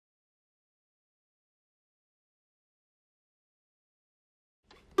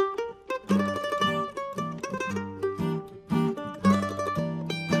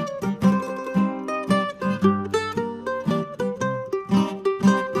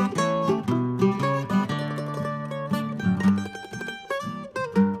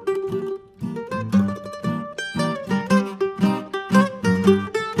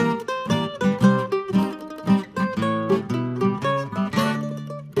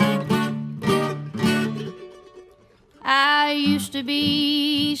used to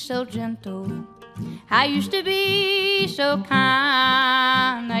be so gentle, I used to be so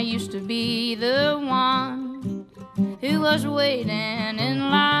kind, I used to be the one who was waiting in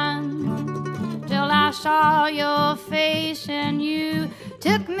line, till I saw your face and you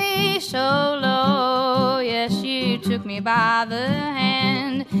took me so low. Yes, you took me by the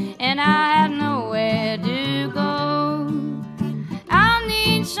hand and I had nowhere to go. I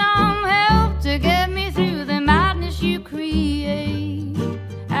need some help to get me through the madness you create.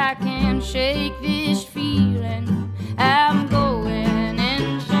 I can't shake this feeling, I'm going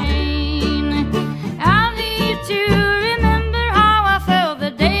insane. I need to remember how I felt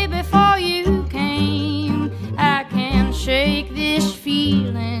the day before you came. I can't shake this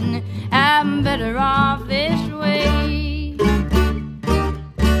feeling, I'm better off this way.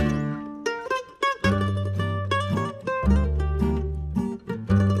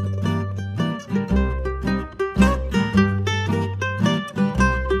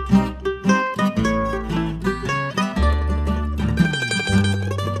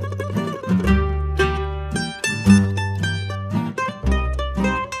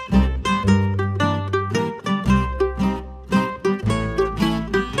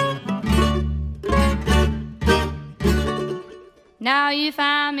 Now you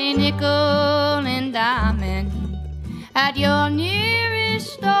find me nickel and diamond at your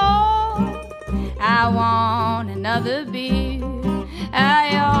nearest store. I want another beer,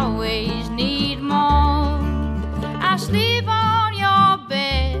 I always need more. I sleep on your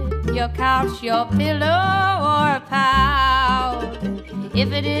bed, your couch, your pillow, or a pile.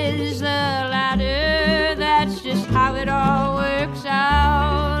 If it is the latter, that's just how it all works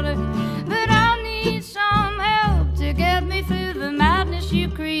out. But I need some help to get me through the madness you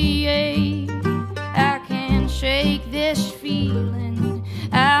create. I can't shake this feeling,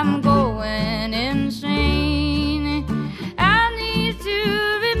 I'm going insane. I need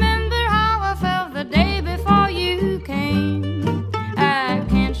to remember how I felt the day before you came. I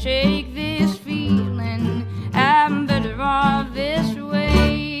can't shake this feeling, I'm better off this way.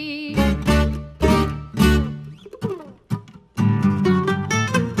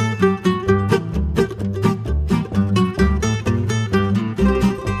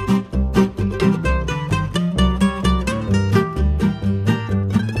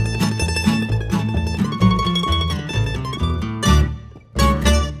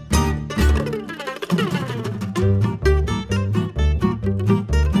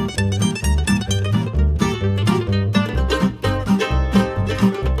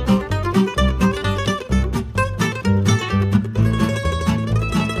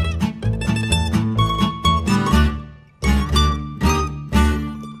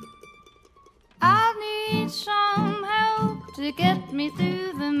 Get me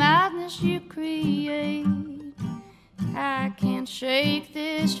through the madness you create. I can't shake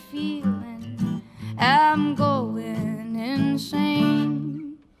this feeling, I'm going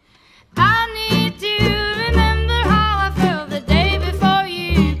insane. I need to